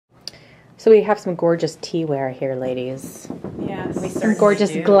So we have some gorgeous teaware here, ladies. Yes. We Some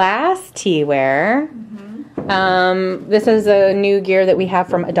gorgeous glass teaware. This is a new gear that we have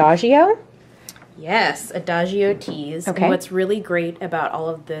from Adagio. Yes, Adagio Teas. Okay. And what's really great about all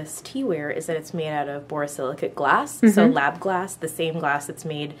of this teaware is that it's made out of borosilicate glass, so lab glass, the same glass that's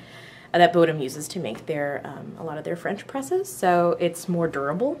made that Bodum uses to make their a lot of their French presses. So it's more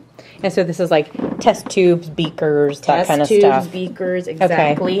durable. And so this is like test tubes, beakers, that kind of Test stuff. tubes, beakers,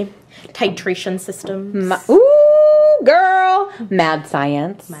 exactly. Titration systems. Ooh, girl. Mad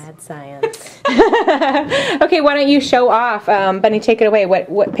science. Mad science. Okay, why don't you show off? Bunny, take it away.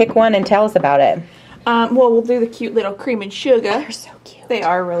 What? Pick one and tell us about it. Well, we'll do the cute little cream and sugar. They're so cute. They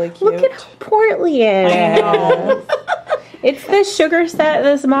are really cute. Look at how portly it is. I know. It's the sugar set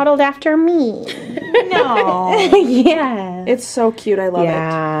that's modeled after me. No. Yeah. It's so cute. I love it.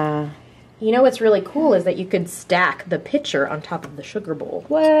 Yeah. You know what's really cool is that you could stack the pitcher on top of the sugar bowl.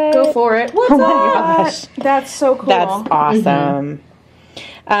 What? Go for it. Oh my gosh. That's so cool. That's awesome.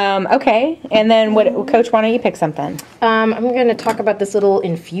 Okay, and then Coach, why don't you pick something? I'm going to talk about this little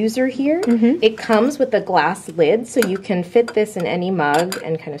infuser here. It comes with a glass lid, so you can fit this in any mug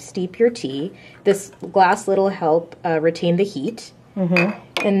and kind of steep your tea. This glass lid will help retain the heat.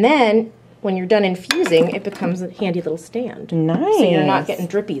 And then, when you're done infusing, it becomes a handy little stand. Nice. So you're not getting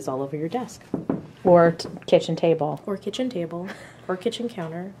drippies all over your desk. Or kitchen table. Or kitchen table. Or kitchen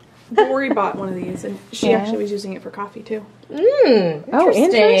counter. Lori bought one of these, and she actually was using it for coffee, too. Oh,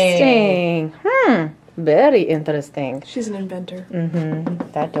 interesting. Very interesting. She's an inventor.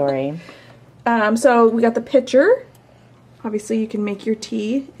 That Dory. So we got the pitcher. Obviously, you can make your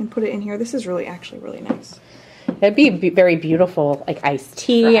tea and put it in here. This is actually really nice. It'd be very beautiful, like iced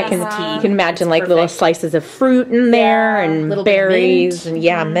tea. You can imagine like little slices of fruit in there and little berries mint,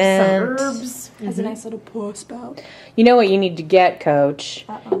 and mint. some herbs. Has a nice little pour spout. You know what you need to get, Coach,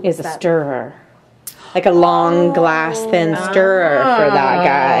 is a stirrer. Like a long glass thin stirrer for that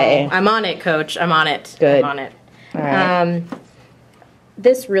guy. I'm on it, Coach. I'm on it. Good. I'm on it. All right.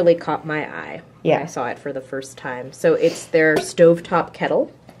 This really caught my eye when I saw it for the first time. So it's their stovetop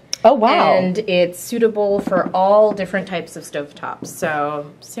kettle. Oh, wow. And it's suitable for all different types of stovetops.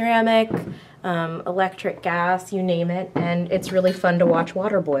 So ceramic, electric, gas, you name it. And it's really fun to watch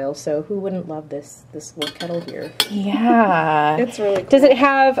water boil. So who wouldn't love this little kettle here? Yeah. It's really cool. Does it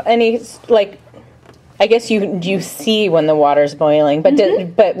have any, like, I guess you see when the water's boiling, but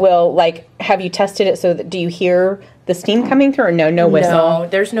but have you tested it so that do you hear the steam coming through or no whistle? No,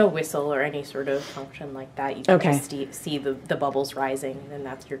 there's no whistle or any sort of function like that. You can just see the bubbles rising, and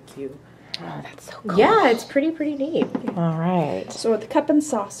that's your cue. Oh, that's so cool. Yeah, it's pretty neat. All right. So with the cup and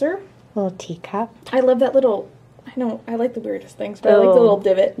saucer, Little teacup. I love that little, I like the weirdest things, but I like the little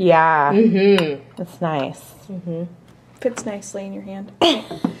divot. Yeah. That's nice. Fits nicely in your hand.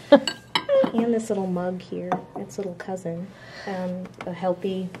 And this little mug here, its little cousin, a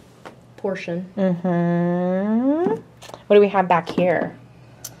healthy portion. What do we have back here?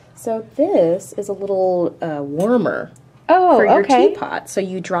 So this is a little warmer Oh, for your okay. teapot. So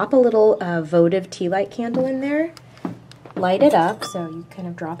you drop a little votive tea light candle in there, light it up. So you kind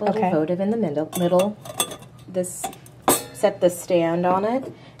of drop a little votive in the middle. This set the stand on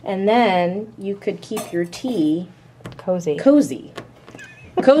it, and then you could keep your tea Cozy.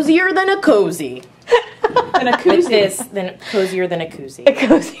 Cozier than a cozy. And a With koozie. this, then cozier than a koozie.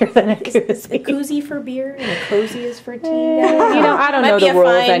 Cozier than a A koozie. koozie for beer and a cozy is for tea. I don't Might know be the a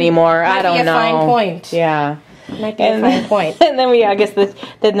rules fine- anymore. might I don't be a know. fine point. Yeah. Might be a fine point. And then I guess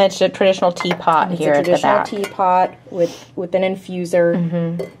then that's a traditional teapot here at the It's a back. traditional teapot with an infuser.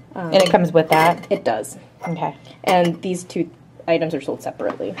 And it comes with that. It does. Okay. And these two items are sold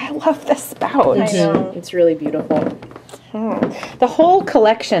separately. I love the spout. I know. It's really beautiful. The whole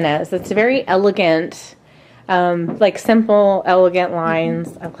collection it's very elegant, like simple, elegant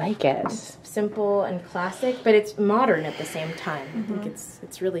lines. I like it. Simple and classic, but it's modern at the same time. I think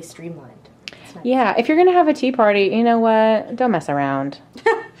it's really streamlined. It's nice. Yeah, if you're gonna have a tea party, you know what? Don't mess around.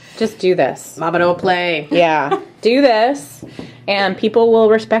 Just do this. Mama don't play. Yeah, do this, and people will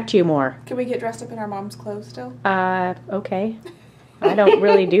respect you more. Can we get dressed up in our mom's clothes still? Okay. I don't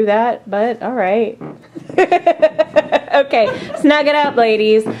really do that, but all right. Okay, snug it up,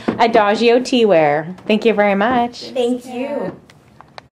 ladies. Adagio Teaware. Thank you very much. Thank you.